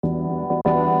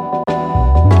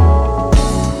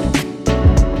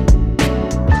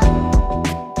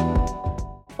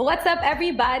What's up,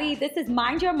 everybody? This is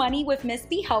Mind Your Money with Miss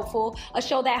Be Helpful, a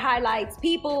show that highlights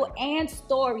people and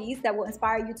stories that will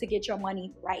inspire you to get your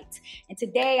money right. And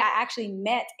today I actually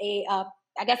met a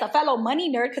fellow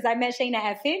money nerd, because I met Shayna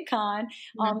at FinCon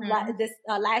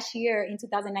last year in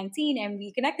 2019, and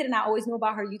we connected, and I always knew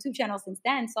about her YouTube channel since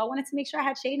then. So I wanted to make sure I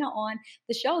had Shayna on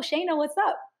the show. Shayna, what's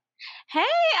up? Hey,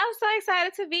 I'm so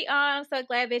excited to be on. I'm so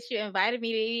glad that you invited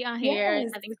me to be on here. Yes.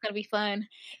 I think it's going to be fun.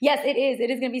 Yes, it is. It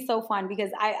is going to be so fun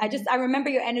because I remember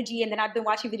your energy, and then I've been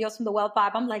watching videos from the Wealth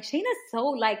Vibe. I'm like, Shayna's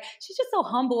she's just so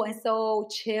humble and so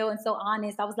chill and so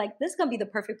honest. I was like, this is going to be the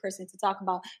perfect person to talk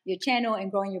about your channel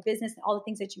and growing your business and all the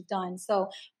things that you've done.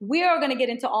 So we are going to get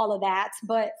into all of that.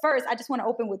 But first, I just want to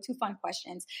open with two fun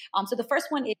questions. So the first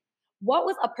one is, what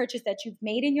was a purchase that you've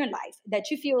made in your life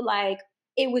that you feel like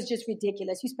it was just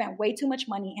ridiculous? You spent way too much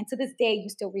money, and to this day, you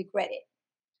still regret it.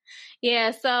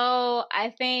 Yeah, so I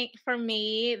think for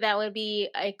me, that would be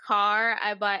a car.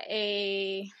 I bought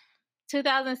a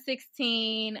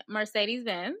 2016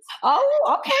 Mercedes-Benz.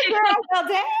 Oh, okay, girl. Well,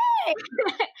 dang.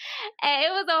 And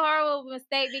it was a horrible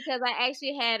mistake because I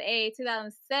actually had a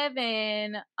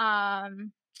 2007,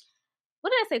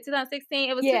 what did I say, 2016?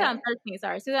 It was 2013,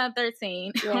 sorry,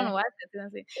 2013. Yeah. I don't know why I said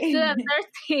 2016.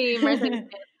 2013 Mercedes-Benz.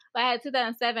 But I had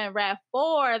 2007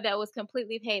 RAV4 that was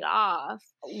completely paid off.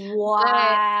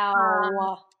 Wow.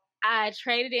 But, I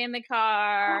traded in the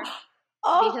car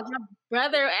because my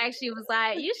brother actually was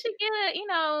like, you should get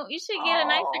a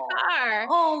nicer car.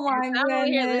 Oh my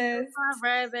goodness. My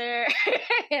brother.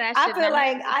 And I feel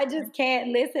like I just can't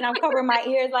listen. I'm covering my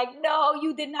ears like, no,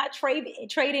 you did not trade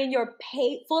in your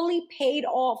fully paid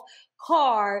off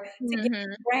car to get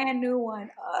a brand new one.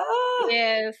 Oh.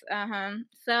 Yes.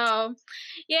 So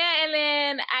yeah, and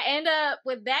then I end up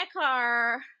with that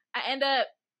car. I end up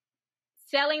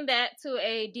selling that to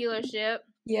a dealership.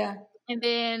 Yeah. And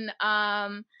then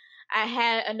I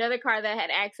had another car that I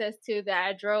had access to that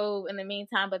I drove in the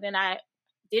meantime, but then I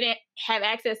didn't have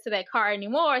access to that car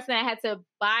anymore. So then I had to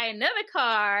buy another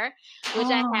car, which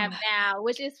I have now,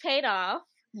 which is paid off.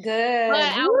 Good. But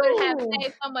I would have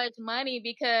saved so much money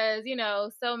because,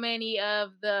 so many of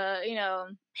the,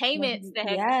 payments that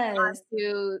had gone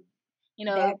to,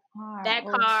 that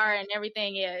car and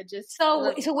everything. Yeah, just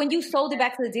so when you sold it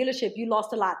back to the dealership, you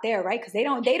lost a lot there, right? Because they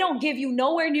don't give you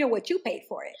nowhere near what you paid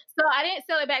for it. So I didn't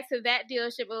sell it back to that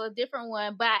dealership; it was a different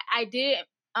one. But I didn't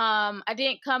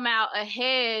come out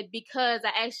ahead because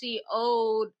I actually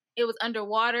owed. It was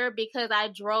underwater because I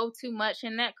drove too much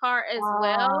in that car as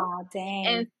well. Dang.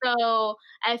 And so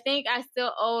I think I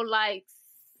still owe like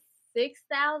 $6,000,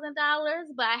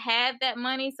 but I had that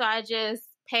money, so I just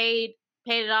paid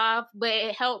it off. But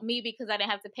it helped me because I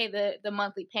didn't have to pay the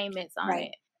monthly payments on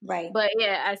it. Right. But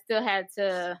yeah, I still had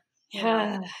to. Take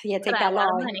that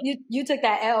loss. You took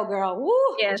that L, girl. Woo!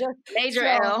 Yeah, major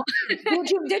L.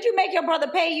 Did you make your brother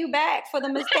pay you back for the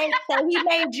mistakes that he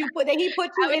made you put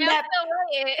you in that?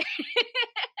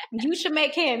 You should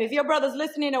make him. If your brother's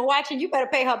listening or watching, you better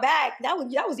pay her back. That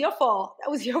was your fault.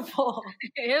 That was your fault.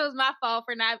 It was my fault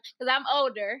for not, because I'm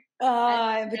older.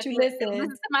 But you listen to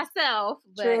myself.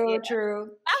 But, true.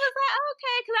 I was like,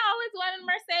 okay, because I always wanted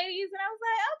Mercedes, and I was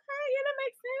like, okay, that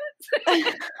makes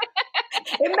sense.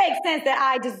 It makes sense that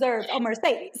I deserve a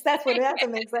Mercedes. That's what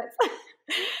makes sense.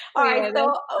 All right.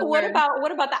 So what about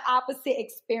the opposite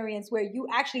experience where you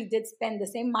actually did spend the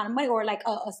same amount of money, or like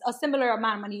a similar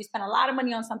amount of money? You spent a lot of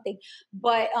money on something,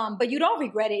 but you don't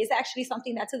regret it. It's actually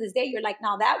something that to this day you're like,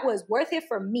 now that was worth it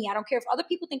for me. I don't care if other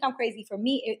people think I'm crazy. For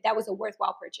me, that was a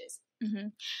worthwhile purchase. Mm-hmm.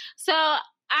 So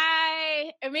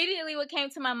what came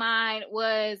to my mind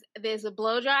was there's a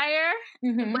blow dryer,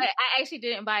 but I actually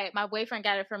didn't buy it. My boyfriend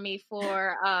got it for me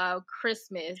for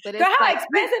Christmas. But it's how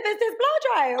expensive is this blow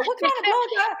dryer? What kind of blow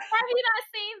dryer? Have you not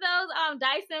seen those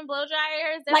Dyson blow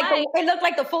dryers? It looked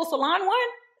like the full salon one?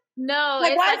 No.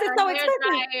 Like, why is it so expensive?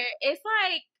 Dryer. It's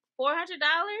like $400.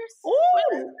 Ooh,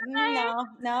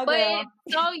 no, but girl.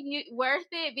 It's so worth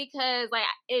it because like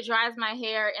it dries my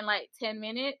hair in like 10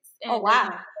 minutes. And wow!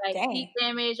 Heat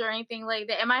damage or anything like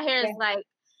that. And my hair is like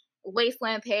waist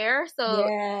length hair, so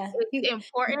it's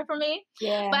important for me.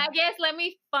 Yeah. But I guess let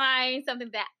me find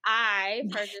something that I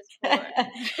purchased for.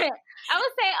 I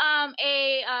would say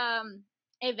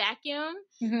a vacuum.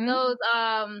 Those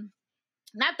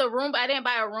not the Roomba. I didn't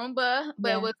buy a Roomba,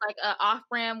 but it was like an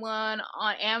off-brand one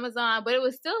on Amazon. But it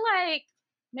was still like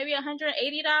maybe $180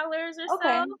 or so.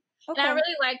 Okay. And I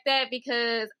really like that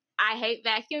because I hate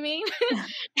vacuuming.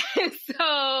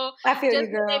 So I feel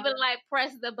just you, girl. able to like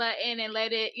press the button and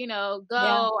let it, go.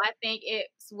 Yeah. I think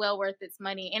it's well worth its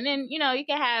money. And then, you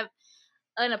can have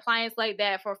an appliance like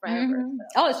that for forever. Mm-hmm.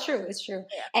 Oh, it's true. It's true.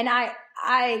 Yeah. And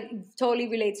I totally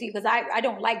relate to you because I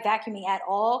don't like vacuuming at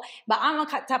all. But I'm a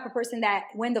type of person that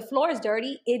when the floor is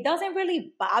dirty, it doesn't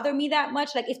really bother me that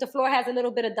much. Like if the floor has a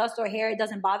little bit of dust or hair, it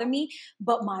doesn't bother me.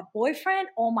 But my boyfriend,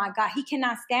 oh my God, he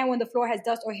cannot stand when the floor has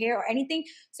dust or hair or anything.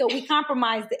 So we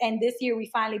compromised. And this year we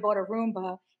finally bought a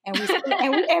Roomba. And we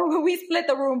split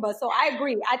the Roomba. So I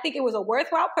agree. I think it was a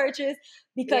worthwhile purchase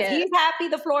because he's happy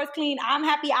the floor is clean. I'm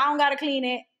happy I don't got to clean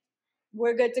it.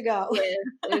 We're good to go.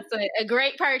 It's a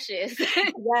great purchase.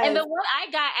 Yes. And the one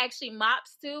I got actually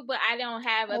mops too, but I don't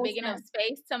have a big enough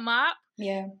space to mop.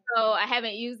 Yeah. So I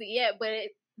haven't used it yet, but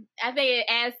I think it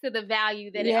adds to the value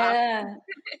that it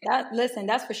offers. Listen,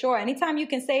 that's for sure. Anytime you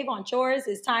can save on chores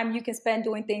is time you can spend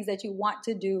doing things that you want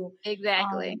to do.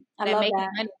 Exactly. I love that.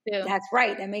 Money too. That's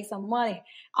right. That makes some money.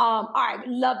 All right.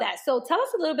 Love that. So tell us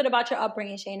a little bit about your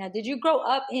upbringing, Shayna. Did you grow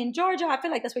up in Georgia? I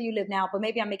feel like that's where you live now, but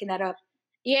maybe I'm making that up.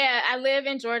 Yeah, I live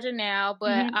in Georgia now,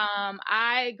 but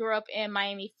I grew up in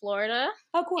Miami, Florida.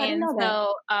 Oh, cool. I didn't know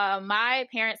that. So my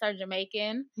parents are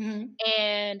Jamaican,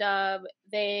 and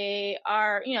they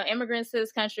are, immigrants to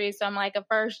this country. So I'm like a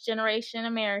first generation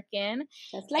American.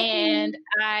 Just like and me.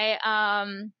 I,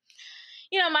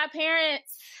 my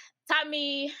parents taught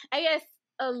me, I guess,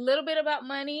 a little bit about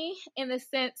money in the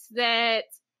sense that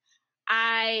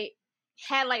I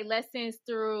had like lessons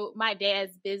through my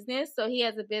dad's business. So he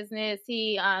has a business.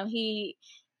 He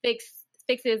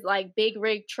fixes like big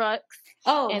rig trucks.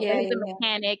 Oh, and yeah, he's a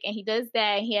mechanic, and he does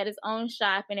that. He had his own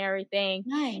shop and everything.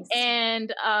 Nice.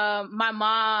 And my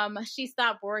mom, she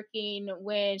stopped working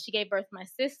when she gave birth to my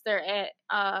sister at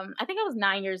I think I was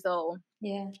 9 years old.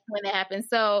 Yeah. When that happened.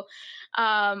 So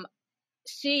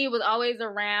she was always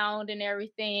around and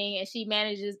everything, and she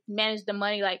managed the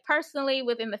money like personally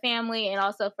within the family and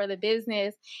also for the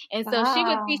business. And so she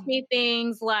would teach me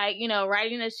things like,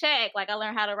 writing a check. Like I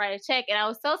learned how to write a check, and I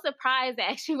was so surprised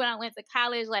that actually when I went to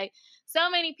college, like so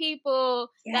many people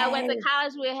that I went to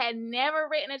college with had never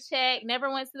written a check,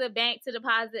 never went to the bank to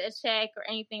deposit a check or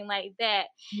anything like that.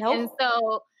 Nope. And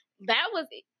so that was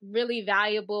really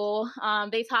valuable.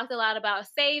 They talked a lot about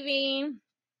saving.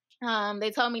 They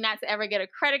told me not to ever get a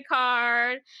credit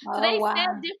card. So they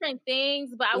said different things,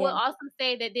 but I will also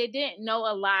say that they didn't know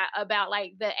a lot about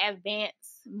like the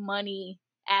advanced money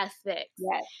aspects.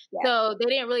 Yes. So they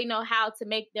didn't really know how to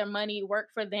make their money work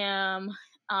for them,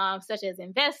 such as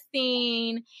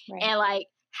investing and like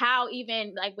how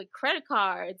even like with credit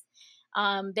cards,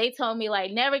 they told me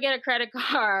like never get a credit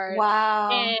card.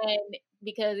 Wow. And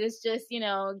because it's just,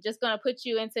 just going to put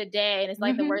you into debt, and it's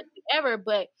like the worst thing ever.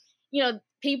 But,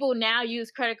 people now use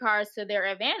credit cards to their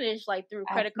advantage, like through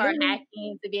credit card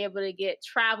hacking, to be able to get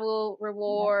travel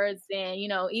rewards and,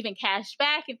 even cash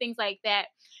back and things like that.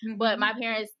 But my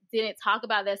parents didn't talk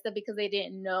about that stuff because they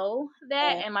didn't know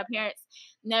that. And my parents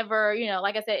never,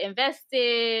 like I said,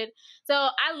 invested. So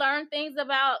I learned things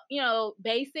about,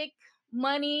 basic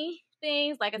money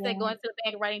things. Like I said, going to the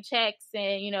bank, writing checks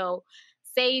and,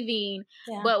 saving.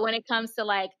 But when it comes to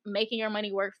like making your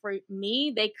money work for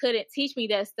me, they couldn't teach me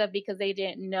that stuff because they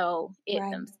didn't know it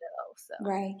themselves. So.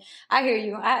 Right. I hear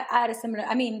you. I had a similar,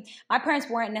 my parents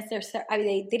weren't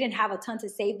necessarily, they didn't have a ton to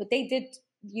save, but they did,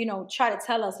 try to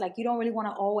tell us like, you don't really want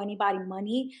to owe anybody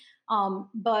money.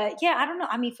 But yeah, I don't know.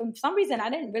 For some reason, I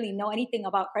didn't really know anything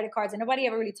about credit cards, and nobody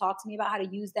ever really talked to me about how to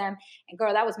use them. And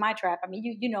girl, that was my trap.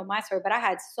 You know my story, but I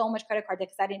had so much credit card debt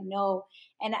because I didn't know.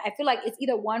 And I feel like it's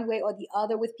either one way or the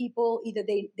other with people. Either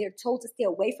they're told to stay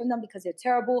away from them because they're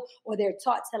terrible, or they're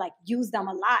taught to like use them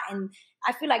a lot. And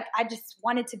I feel like I just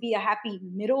wanted to be a happy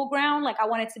middle ground. Like I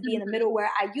wanted to be in the middle where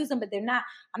I use them, but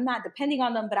I'm not depending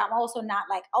on them, but I'm also not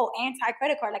like,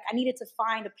 anti-credit card. Like I needed to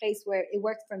find a place where it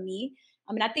worked for me.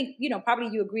 I think, probably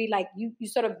you agree, like you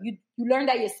learn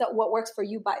that yourself, what works for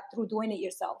you through doing it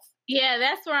yourself. Yeah,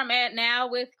 that's where I'm at now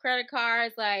with credit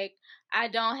cards. Like I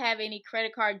don't have any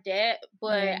credit card debt,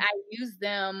 but I use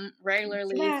them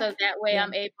regularly. So that way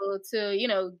I'm able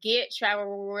to, get travel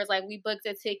rewards. Like we booked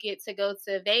a ticket to go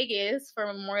to Vegas for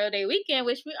Memorial Day weekend,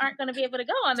 which we aren't going to be able to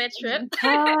go on that trip.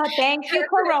 Thank you,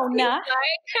 Corona.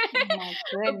 Oh my goodness.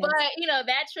 But,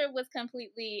 that trip was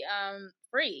completely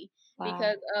free. Wow.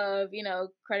 Because of,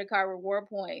 credit card reward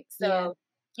points. So,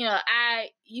 I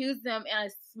use them in a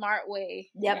smart way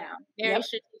now, very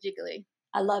strategically.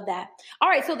 I love that. All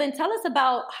right. So then tell us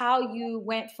about how you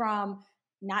went from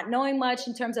not knowing much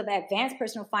in terms of advanced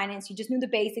personal finance. You just knew the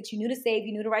basics. You knew to save.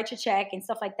 You knew to write your check and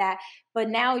stuff like that. But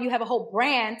now you have a whole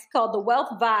brand called The Wealth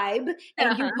Vibe,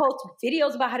 and you post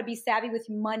videos about how to be savvy with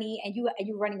money, and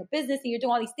you're running a business and you're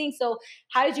doing all these things. So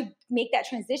how did you make that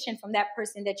transition from that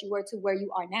person that you were to where you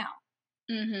are now?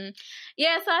 Mm-hmm.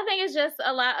 Yeah, so I think it's just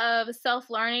a lot of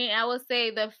self-learning. I would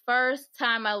say the first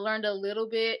time I learned a little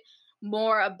bit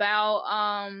more about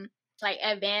like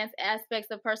advanced aspects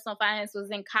of personal finance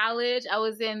was in college. I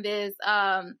was in this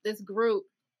group,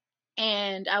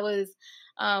 and I was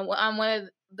I'm one of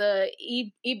the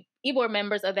board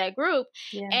members of that group,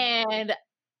 and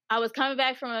I was coming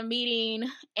back from a meeting,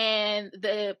 and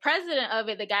the president of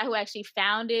it, the guy who actually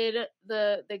founded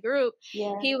the group,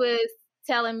 he was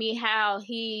telling me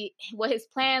what his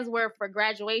plans were for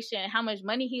graduation and how much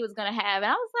money he was going to have.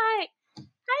 And I was like,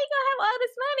 how you gonna have all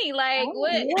this money? Like,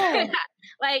 what?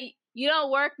 Like, you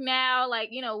don't work now.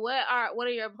 Like, what are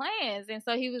your plans? And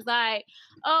so he was like,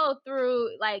 oh,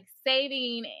 through like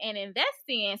saving and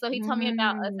investing. And so he told me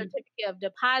about a certificate of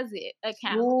deposit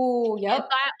account. Ooh, yep. And so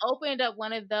I opened up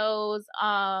one of those.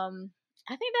 I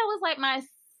think that was like my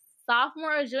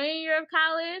sophomore or junior year of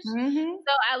college.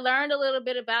 So I learned a little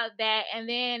bit about that, and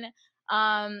then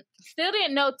still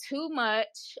didn't know too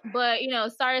much, but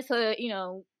started to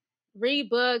read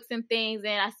books and things,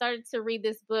 and I started to read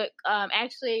this book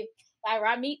actually by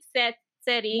Ramit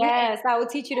Sethi. Yes, I Will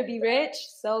Teach You to Be Rich.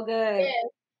 So good. Yes.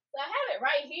 So I have it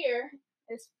right here.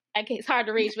 It's hard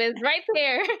to reach, but it's right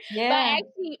there. But I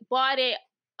actually bought it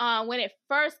when it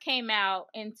first came out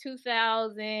in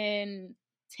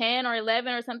 2010 or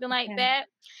 11 or something like that.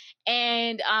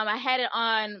 And I had it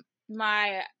on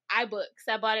my iBooks.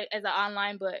 I bought it as an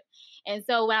online book. And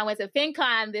so when I went to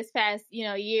FinCon this past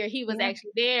year, he was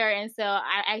actually there. And so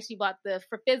I actually bought the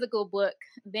physical book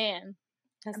then.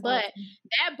 But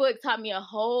that book taught me a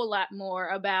whole lot more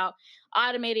about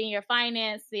automating your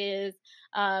finances,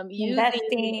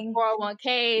 using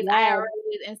 401ks,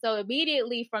 IRAs. And so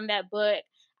immediately from that book,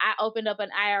 I opened up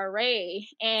an IRA,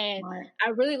 and I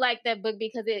really like that book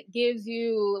because it gives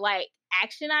you like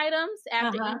action items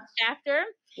after each chapter.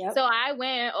 So I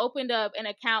went and opened up an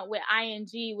account with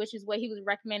ING, which is what he was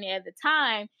recommending at the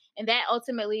time. And that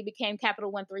ultimately became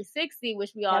Capital One 360,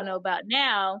 which we all know about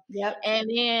now. And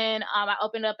then I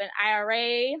opened up an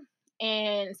IRA.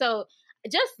 And so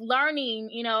just learning,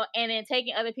 and then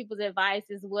taking other people's advice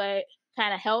is what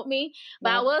kind of helped me.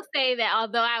 But I will say that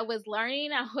although I was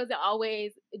learning, I wasn't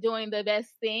always doing the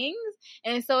best things.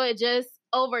 And so it just,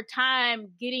 over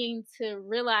time, getting to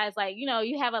realize, like,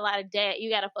 you have a lot of debt.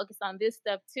 You got to focus on this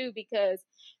stuff too, because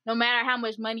no matter how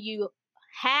much money you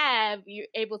have, you're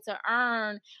able to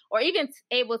earn or even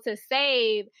able to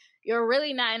save, you're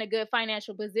really not in a good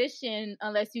financial position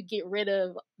unless you get rid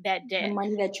of that debt. The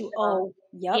money that you owe.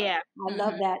 Yeah. I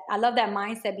love that. I love that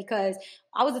mindset, because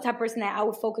I was the type of person that I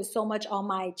would focus so much on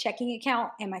my checking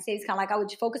account and my savings account. Like, I would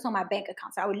focus on my bank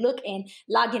account. So I would look and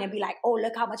log in and be like, oh,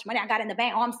 look how much money I got in the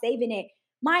bank. Oh, I'm saving it.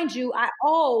 Mind you, I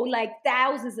owe like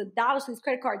thousands of dollars to this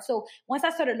credit card. So once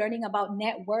I started learning about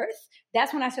net worth,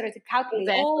 that's when I started to calculate,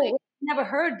 I never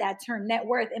heard that term, net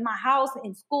worth. In my house,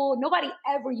 in school, nobody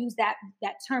ever used that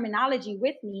terminology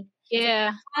with me. So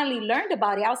I finally learned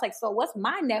about it. I was like, so what's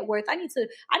my net worth? I need to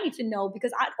know,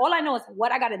 because all I know is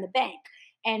what I got in the bank.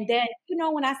 And then,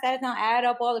 when I sat down, added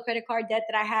up all the credit card debt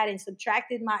that I had and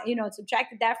subtracted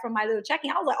that from my little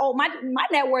checking, I was like, oh, my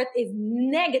net worth is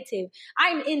negative.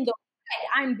 I'm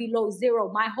I'm below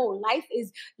zero. My whole life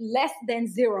is less than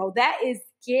zero. That is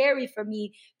scary for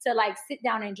me to like sit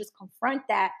down and just confront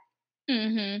that,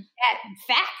 that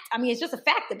fact. I mean, it's just a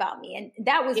fact about me. And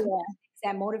that was one of the things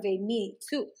that motivated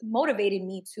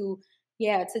me to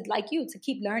like you, to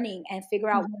keep learning and figure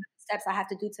out what steps I have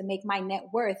to do to make my net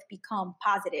worth become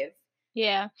positive.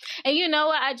 Yeah. And you know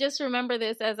what? I just remember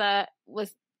this as I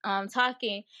was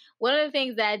talking. One of the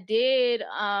things that I did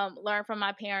learn from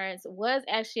my parents was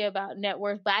actually about net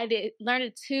worth, but I did learn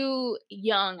it too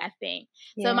young, I think.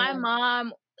 So my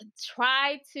mom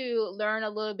tried to learn a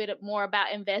little bit more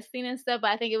about investing and stuff, but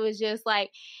I think it was just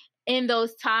like in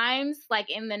those times,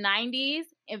 like in the 90s,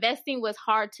 investing was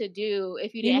hard to do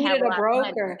if you didn't have a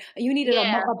broker. You needed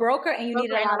a broker, and you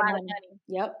needed a lot of money.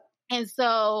 Yep. And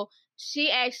so she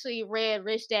actually read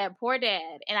Rich Dad, Poor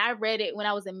Dad, and I read it when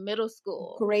I was in middle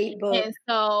school. Great book. And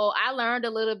so I learned a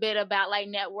little bit about like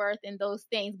net worth and those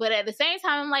things. But at the same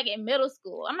time, I'm like in middle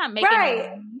school. I'm not making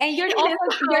and you're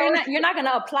not going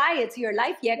to apply it to your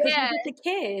life yet, because you're just a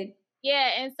kid. Yeah,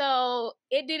 and so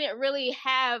it didn't really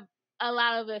have a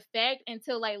lot of effect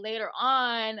until like later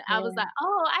on. I was like,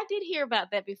 oh, I did hear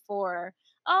about that before.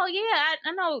 Oh yeah,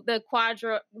 I know the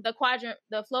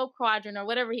flow quadrant, or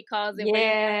whatever he calls it.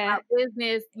 Yeah, about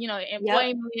business,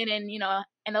 employment, and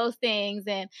and those things.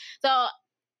 And so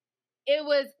it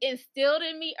was instilled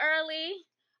in me early,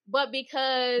 but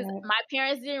because my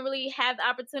parents didn't really have the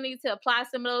opportunity to apply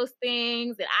some of those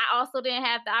things, and I also didn't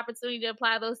have the opportunity to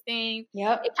apply those things,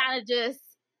 it kind of just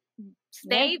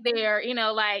stay there, you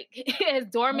know, like as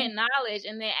dormant knowledge.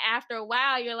 And then after a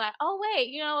while, you're like, oh, wait,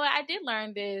 you know what? I did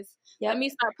learn this. Let me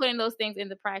start putting those things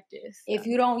into practice. So. If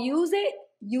you don't use it,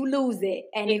 you lose it.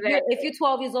 And if you're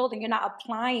 12 years old and you're not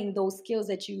applying those skills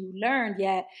that you learned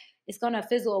yet, it's going to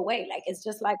fizzle away. Like, it's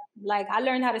just like I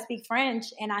learned how to speak French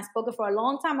and I spoke it for a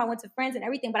long time. I went to France and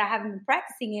everything, but I haven't been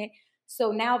practicing it.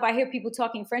 So now if I hear people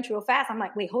talking French real fast, I'm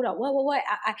like, wait, hold up. What?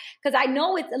 Because I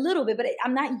know it's a little bit, but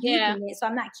I'm not using it. So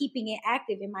I'm not keeping it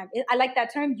active in my, I like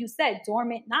that term you said,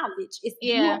 dormant knowledge.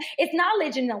 It's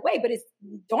knowledge in a way, but it's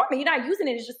dormant. You're not using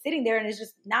it. It's just sitting there and it's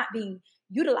just not being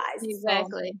utilized.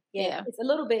 Exactly. So, it's a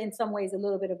little bit, in some ways, a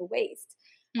little bit of a waste.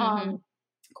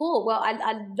 Cool. Well,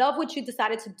 I love what you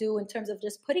decided to do in terms of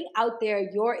just putting out there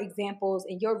your examples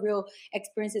and your real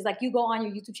experiences. Like, you go on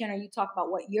your YouTube channel, you talk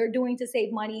about what you're doing to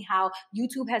save money, how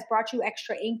YouTube has brought you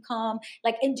extra income,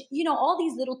 like, and you know, all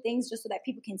these little things just so that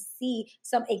people can see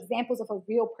some examples of a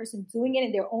real person doing it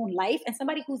in their own life, and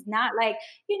somebody who's not like,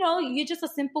 you know, you're just a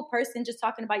simple person just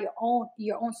talking about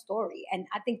your own story. And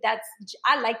I think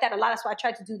I like that a lot. That's why I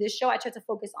tried to do this show. I tried to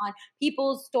focus on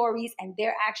people's stories and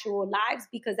their actual lives,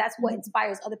 because that's what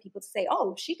inspires other people to say,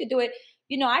 oh, she could do it,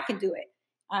 you know, I can do it.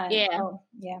 I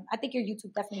think your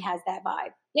YouTube definitely has that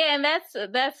vibe. Yeah, and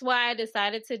that's why I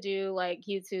decided to do like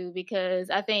YouTube,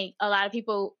 because I think a lot of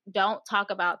people don't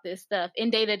talk about this stuff in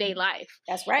day-to-day life.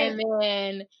 That's right. And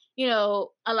then, you know,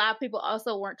 a lot of people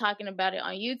also weren't talking about it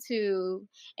on YouTube.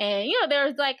 And, you know, there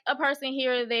was like a person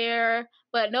here or there,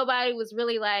 but nobody was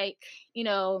really like, you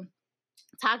know,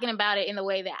 talking about it in the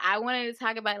way that I wanted to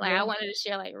talk about it. Like, I wanted to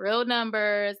share like real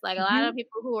numbers. Like, a lot of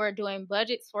people who are doing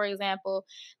budgets, for example,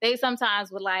 they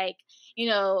sometimes would like, you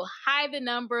know, hide the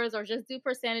numbers or just do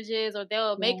percentages, or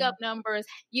they'll make up numbers,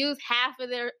 use half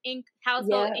of their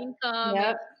household income.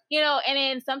 And, you know, and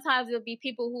then sometimes it'll be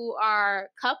people who are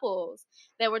couples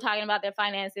that were talking about their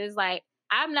finances. Like,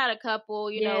 I'm not a couple,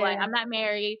 you know, like I'm not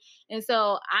married. And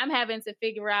so I'm having to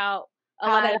figure out a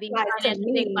lot of these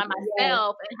financial things by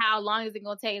myself, and how long is it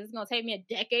going to take? It's going to take me a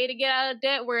decade to get out of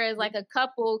debt, whereas like a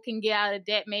couple can get out of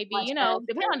debt maybe, you know,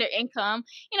 depending on their income,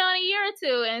 you know, in a year or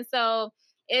two. And so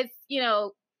it's, you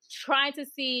know, trying to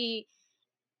see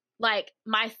like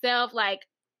myself, like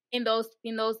in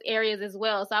those areas as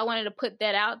well. So I wanted to put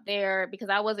that out there because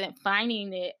I wasn't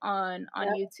finding it on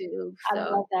YouTube.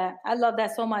 So. I love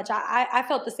that so much. I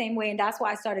felt the same way, and that's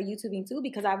why I started YouTubing too,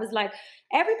 because I was like,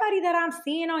 everybody that I'm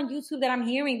seeing on YouTube that I'm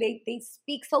hearing, they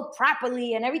speak so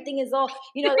properly and everything is all,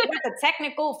 you know, they got the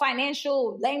technical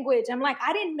financial language. I'm like,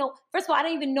 I didn't know, first of all, I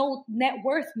didn't even know net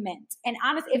worth meant. And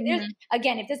honestly,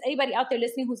 if there's anybody out there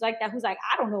listening who's like that, who's like,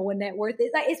 I don't know what net worth is,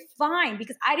 like, it's fine,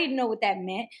 because I didn't know what that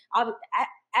meant.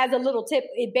 As a little tip,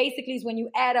 it basically is when you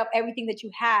add up everything that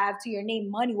you have to your name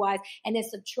money-wise, and then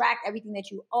subtract everything that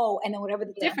you owe, and then whatever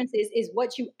the difference is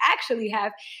what you actually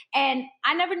have. And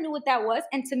I never knew what that was.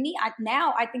 And to me,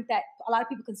 I think that a lot of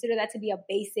people consider that to be a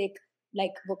basic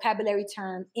like vocabulary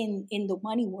term in the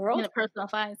money world. In the personal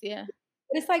finance, yeah.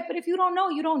 But it's like, but if you don't know,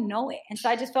 you don't know it. And so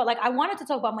I just felt like I wanted to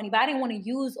talk about money, but I didn't want to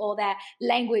use all that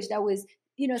language that was,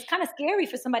 you know, it's kind of scary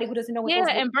for somebody who doesn't know what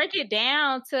and break it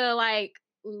down to like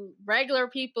regular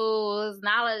people's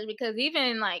knowledge, because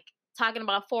even like talking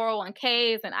about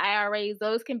 401ks and IRAs,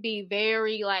 those can be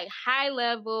very like high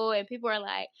level, and people are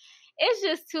like, it's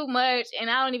just too much and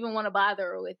I don't even want to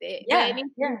bother with it. But it needs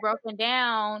to be broken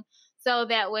down so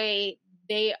that way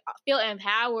they feel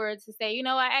empowered to say, you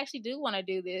know, I actually do want to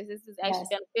do this. This is actually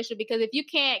beneficial, because if you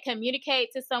can't communicate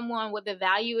to someone what the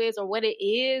value is or what it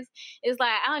is, it's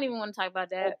like, I don't even want to talk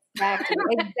about that.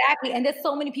 Exactly. And there's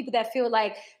so many people that feel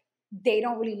like they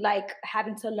don't really like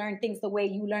having to learn things the way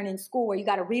you learn in school, where you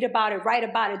got to read about it, write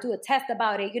about it, do a test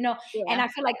about it, you know? And I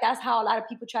feel like that's how a lot of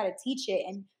people try to teach it.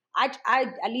 And I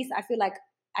at least I feel like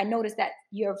I noticed that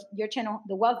your channel,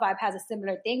 The Wealth Vibe, has a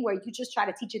similar thing where you just try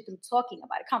to teach it through talking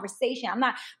about it, conversation.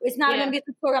 It's not going to be a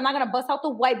tutorial. I'm not going to bust out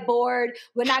the whiteboard.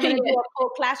 We're not going to do a full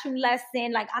classroom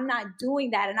lesson. Like, I'm not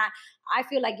doing that. And I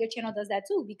feel like your channel does that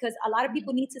too, because a lot of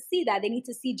people need to see that. They need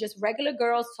to see just regular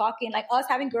girls talking, like us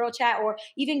having girl chat, or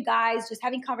even guys just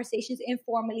having conversations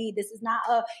informally. This is not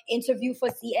a interview for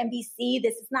CNBC.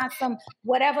 This is not some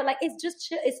whatever. Like, it's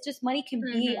just money can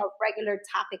be a regular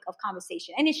topic of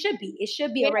conversation, and it should be. It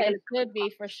should be a regular. It should be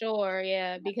for sure.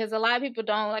 Yeah, because a lot of people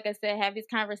don't, like I said, have these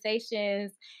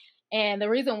conversations. And the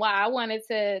reason why I wanted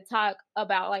to talk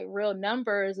about like real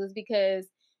numbers was because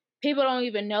people don't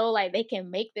even know like they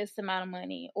can make this amount of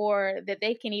money, or that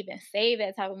they can even save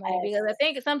that type of money. Because I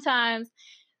think sometimes,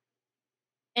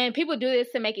 and people do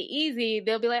this to make it easy,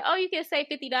 they'll be like, oh, you can save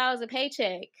 $50 a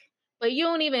paycheck. but you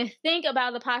don't even think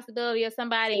about the possibility of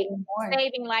somebody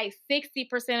saving like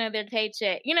 60% of their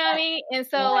paycheck. You know what I mean? And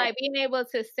so like being able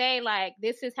to say like,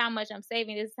 this is how much I'm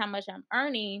saving, this is how much I'm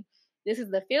earning, this is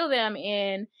the field that I'm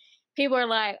in. People are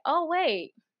like, oh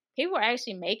wait, people are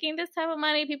actually making this type of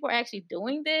money. People are actually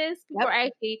doing this. People are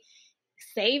actually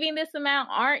saving this amount,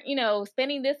 aren't,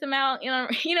 spending this amount,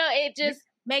 it just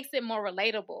makes it more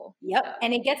relatable. Yep.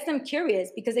 And it gets them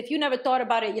curious, because if you never thought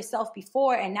about it yourself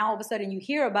before, and now all of a sudden you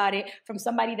hear about it from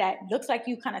somebody that looks like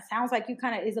you, kind of sounds like you,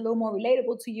 kind of is a little more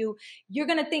relatable to you, you're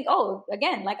going to think, oh,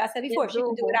 again, like I said before, if she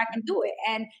can do it, I can do it.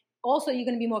 And also you're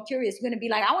going to be more curious. You're going to be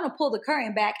like, I want to pull the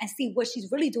curtain back and see what she's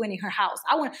really doing in her house.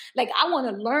 I want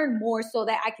to learn more so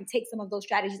that I can take some of those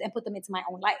strategies and put them into my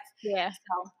own life. Yeah.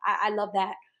 So I love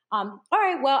that. All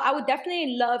right. Well, I would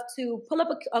definitely love to pull up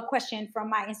a question from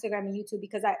my Instagram and YouTube,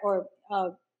 because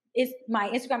it's my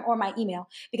Instagram or my email,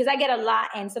 because I get a lot,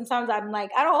 and sometimes I'm like,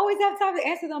 I don't always have time to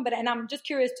answer them, and I'm just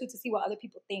curious too to see what other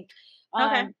people think.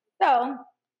 Okay. So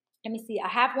let me see. I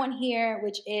have one here,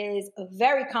 which is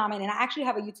very common, and I actually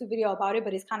have a YouTube video about it,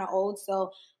 but it's kind of old,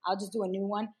 so I'll just do a new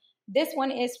one. This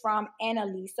one is from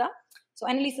Annalisa. So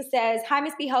Annalisa says, hi,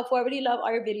 Miss Be Helpful. I really love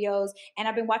all your videos, and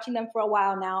I've been watching them for a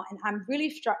while now, and I'm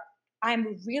really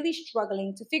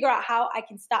struggling to figure out how I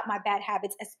can stop my bad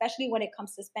habits, especially when it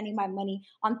comes to spending my money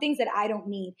on things that I don't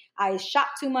need. I shop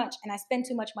too much, and I spend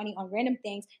too much money on random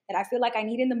things that I feel like I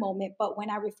need in the moment, but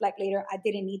when I reflect later, I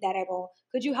didn't need that at all.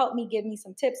 Could you help me, give me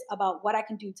some tips about what I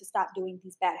can do to stop doing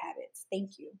these bad habits?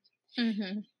 Thank you.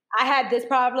 Mm-hmm. I had this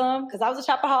problem because I was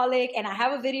a shopaholic, and I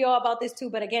have a video about this too,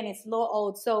 but again, it's a little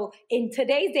old. So in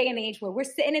today's day and age where we're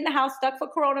sitting in the house stuck for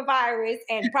coronavirus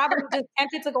and probably just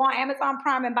tempted to go on Amazon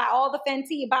Prime and buy all the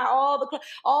Fenty, buy all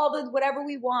the whatever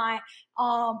we want,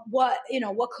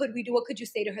 what could we do? What could you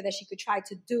say to her that she could try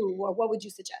to do, or what would you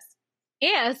suggest?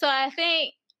 Yeah, so I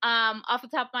think off the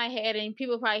top of my head, and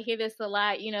people probably hear this a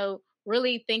lot,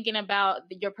 really thinking about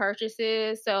your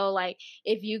purchases. So like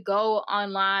if you go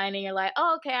online and you're like,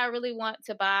 oh, okay, I really want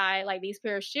to buy like these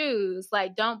pair of shoes,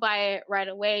 like don't buy it right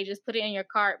away. Just put it in your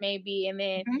cart maybe, and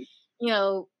then,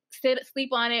 sleep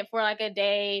on it for like a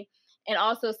day, and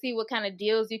also see what kind of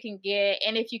deals you can get.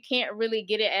 And if you can't really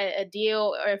get it at a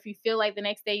deal, or if you feel like the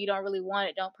next day you don't really want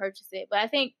it, don't purchase it. But I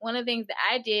think one of the things that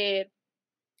I did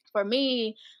for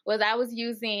me was I was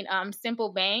using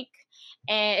Simple Bank,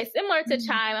 and it's similar to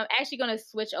Chime. I'm actually going to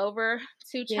switch over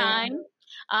to Chime.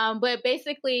 But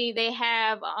basically they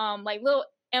have like little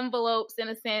envelopes in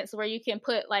a sense where you can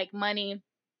put like money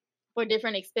for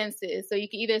different expenses. So you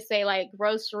can either say like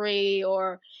grocery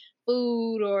or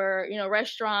food, or,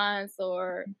 restaurants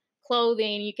or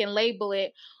clothing, you can label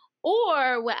it.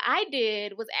 Or what I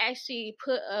did was actually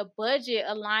put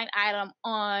a line item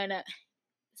on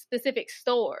specific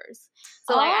stores.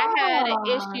 So like I had an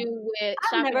issue with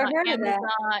shopping on Amazon.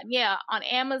 Yeah, on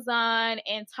Amazon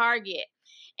and Target.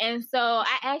 And so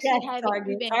I actually haven't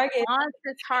even gone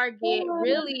to Target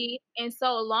really in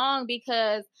so long,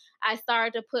 because I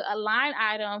started to put a line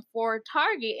item for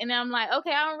Target, and I'm like,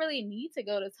 okay, I don't really need to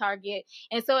go to Target.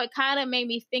 And so it kind of made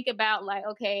me think about like,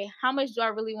 okay, how much do I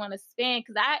really want to spend?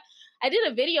 Because I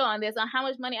did a video on this, on how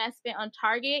much money I spent on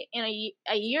Target in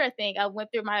a year. I think I went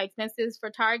through my expenses for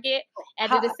Target. I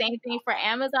did the same thing for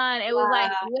Amazon. It was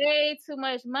like way too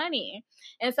much money.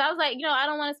 And so I was like, I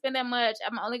don't want to spend that much.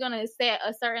 I'm only going to set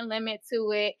a certain limit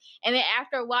to it. And then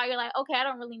after a while, you're like, okay, I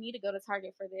don't really need to go to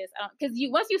Target for this. Because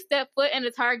once you step foot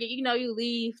into Target, you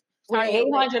leave Target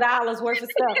 $800 worth of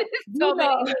stuff.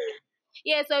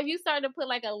 Yeah, so if you start to put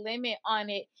like a limit on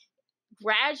it,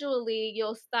 gradually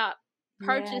you'll stop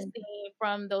purchasing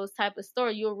from those type of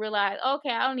stores. You'll realize,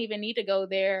 okay, I don't even need to go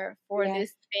there for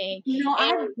this thing.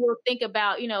 And you'll think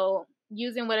about,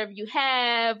 using whatever you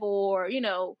have, or,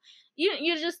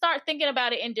 you just start thinking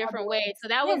about it in different ways. So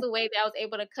that was a way that I was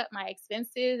able to cut my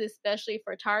expenses, especially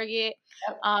for Target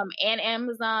and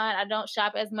Amazon. I don't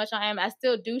shop as much on Amazon. I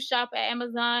still do shop at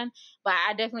Amazon, but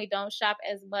I definitely don't shop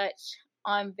as much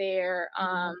on there.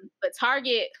 But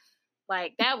Target,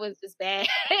 like that was just bad.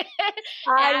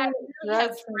 I really have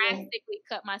drastically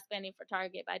cut my spending for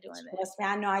Target by doing that. Yes,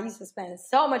 I know. I used to spend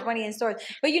so much money in stores,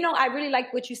 but I really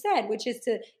like what you said, which is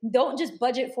to don't just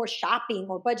budget for shopping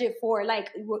or budget for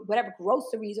like whatever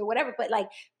groceries or whatever, but like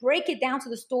break it down to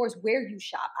the stores where you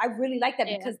shop. I really like that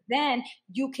because then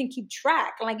you can keep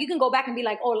track. Like you can go back and be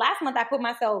like, oh, last month I put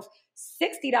myself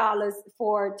 $60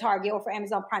 for Target or for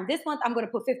Amazon Prime. This month, I'm going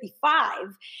to put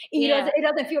 $55. It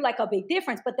doesn't feel like a big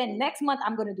difference. But then next month,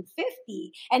 I'm going to do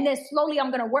 $50. And then slowly, I'm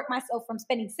going to work myself from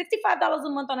spending $65 a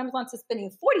month on Amazon to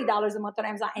spending $40 a month on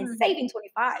Amazon and saving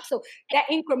 $25. So that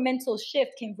incremental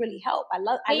shift can really help. I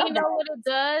love that. What it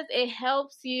does? It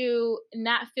helps you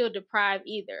not feel deprived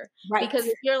either. Right. Because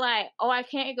if you're like, oh, I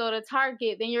can't go to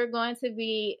Target, then you're going to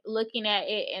be looking at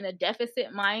it in a deficit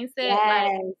mindset.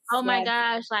 Like, oh my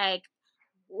gosh, like,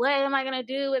 what am I going to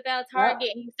do without Target?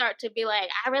 And you start to be like,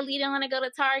 I really don't want to go to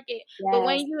Target. But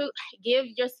when you give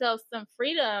yourself some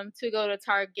freedom to go to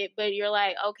Target, but you're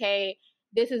like, okay,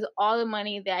 this is all the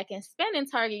money that I can spend in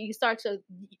Target, you start to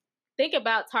think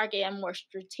about Target in a more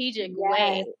strategic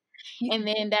way. And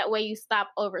then that way you stop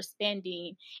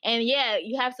overspending. And you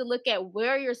have to look at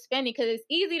where you're spending, because it's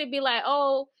easy to be like,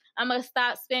 oh, I'm going to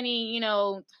stop spending,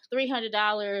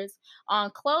 $300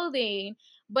 on clothing.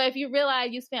 But if you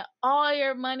realize you spent all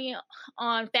your money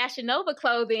on Fashion Nova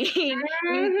clothing, you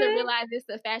need to realize it's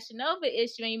a Fashion Nova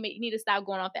issue, and you need to stop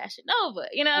going on Fashion Nova.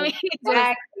 You know what I mean?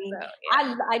 Exactly.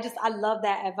 I love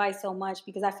that advice so much,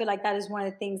 because I feel like that is one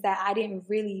of the things that I didn't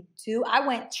really do. I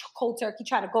went cold turkey,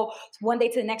 try to go one day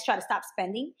to the next, try to stop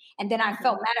spending. And then I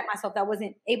felt mad at myself that I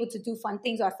wasn't able to do fun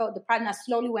things, or I felt deprived. And I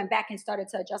slowly went back and started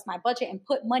to adjust my budget and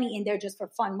put money in there just for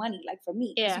fun money, like for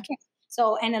me. Yeah.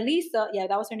 So, and Elisa, that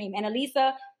was her name. And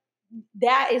Elisa,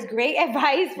 that is great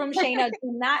advice from Shayna. Do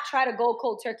not try to go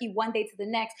cold turkey one day to the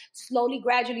next. Slowly,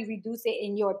 gradually reduce it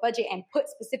in your budget and put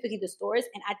specifically the stores.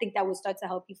 And I think that will start to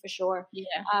help you for sure. Yeah.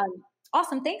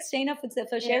 Awesome. Thanks, Shayna,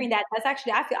 for sharing that. That's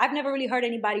actually, I've never really heard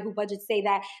anybody who budgets say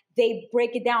that they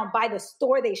break it down by the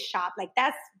store they shop. Like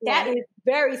that is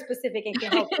very specific and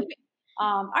can help you.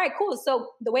 All right, cool.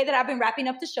 So the way that I've been wrapping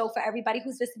up the show for everybody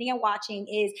who's listening and watching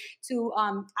is to,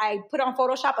 I put on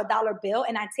Photoshop a dollar bill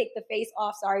and I take the face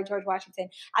off. Sorry, George Washington.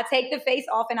 I take the face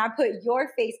off and I put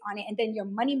your face on it, and then your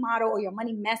money motto or your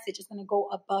money message is going to go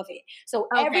above it. So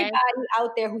everybody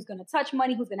out there who's going to touch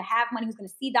money, who's going to have money, who's going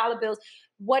to see dollar bills,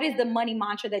 what is the money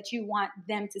mantra that you want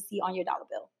them to see on your dollar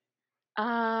bill?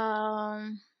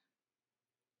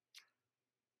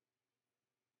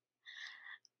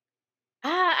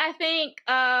 I think,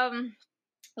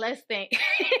 let's think.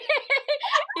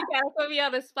 You gotta put me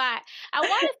on the spot. I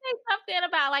want to say something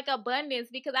about like abundance,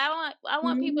 because I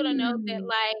want people to know that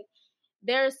like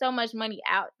there's so much money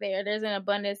out there. There's an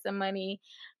abundance of money,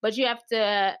 but you have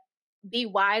to be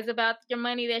wise about your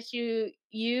money that you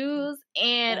use,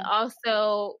 and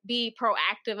also be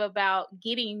proactive about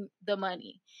getting the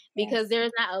money, because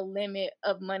there's not a limit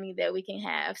of money that we can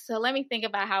have. So let me think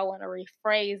about how I want to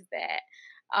rephrase that.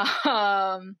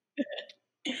 I don't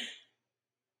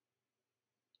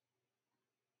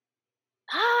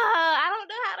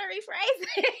know how to rephrase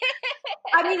it.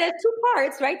 I mean, there's two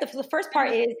parts, right? The first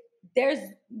part is there's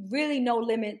really no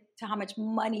limit to how much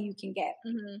money you can get,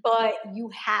 but you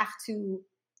have to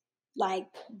like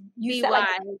be wise.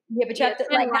 But you have to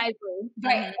like right,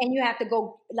 and you have to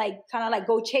go like kind of like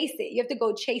go chase it. You have to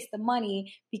go chase the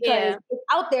money, because it's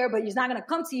out there, but it's not going to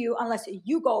come to you unless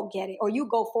you go get it or you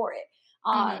go for it.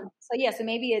 So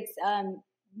maybe it's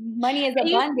money is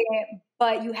abundant,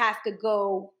 but you have to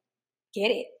go get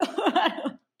it.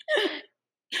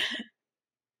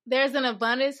 There's an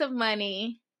abundance of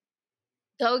money.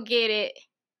 Go get it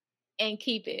and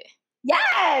keep it.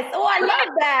 Yes. Oh, I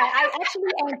love that.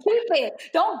 And keep it.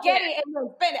 Don't get it and then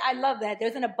spend it. I love that.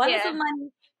 There's an abundance of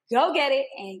money. Go get it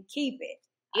and keep it.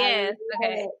 Yes.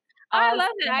 Okay. I love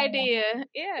that idea.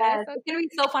 Yeah. It's going to be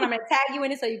so fun. I'm going to tag you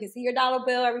in it so you can see your dollar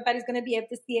bill. Everybody's going to be able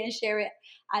to see it and share it.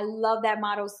 I love that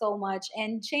motto so much.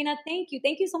 And Shayna, thank you.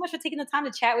 Thank you so much for taking the time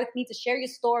to chat with me, to share your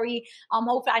story.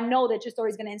 Hopefully, I know that your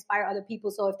story is going to inspire other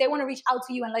people. So if they want to reach out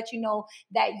to you and let you know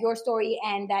that your story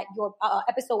and that your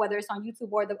episode, whether it's on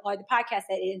YouTube or the podcast,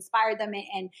 that it inspired them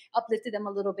and uplifted them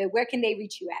a little bit, where can they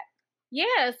reach you at?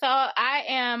 Yeah, so I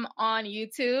am on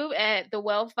YouTube at The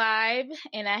Wealth Vibe,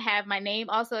 and I have my name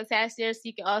also attached there, so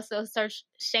you can also search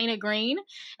Shayna Green,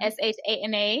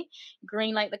 Shana,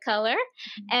 green like the color.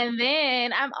 And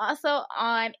then I'm also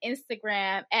on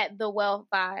Instagram at The Wealth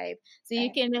Vibe. So you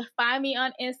can find me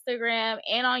on Instagram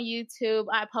and on YouTube.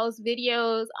 I post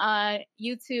videos on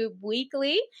YouTube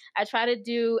weekly. I try to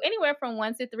do anywhere from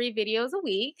 1 to 3 videos a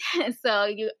week. So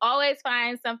you always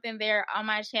find something there on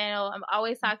my channel. I'm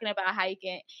always talking about how you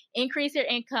can increase your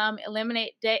income,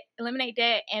 eliminate debt,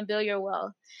 and build your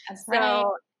wealth. That's right.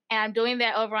 And I'm doing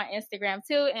that over on Instagram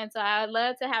too. And so I would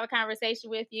love to have a conversation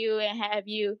with you and have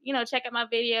you, check out my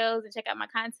videos and check out my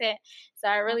content. So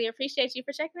I really appreciate you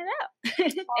for checking it out.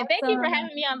 Awesome. And thank you for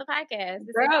having me on the podcast.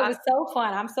 Girl, awesome. It was so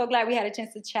fun. I'm so glad we had a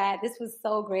chance to chat. This was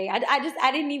so great.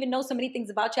 I didn't even know so many things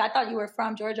about you. I thought you were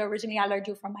from Georgia originally. I learned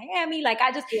you from Miami. Like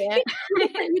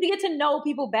you get to know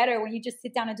people better when you just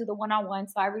sit down and do the one-on-one.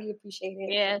 So I really appreciate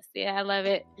it. Yes. Yeah, I love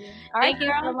it. All right, thank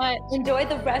you so much. Enjoy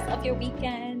the rest of your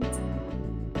weekend.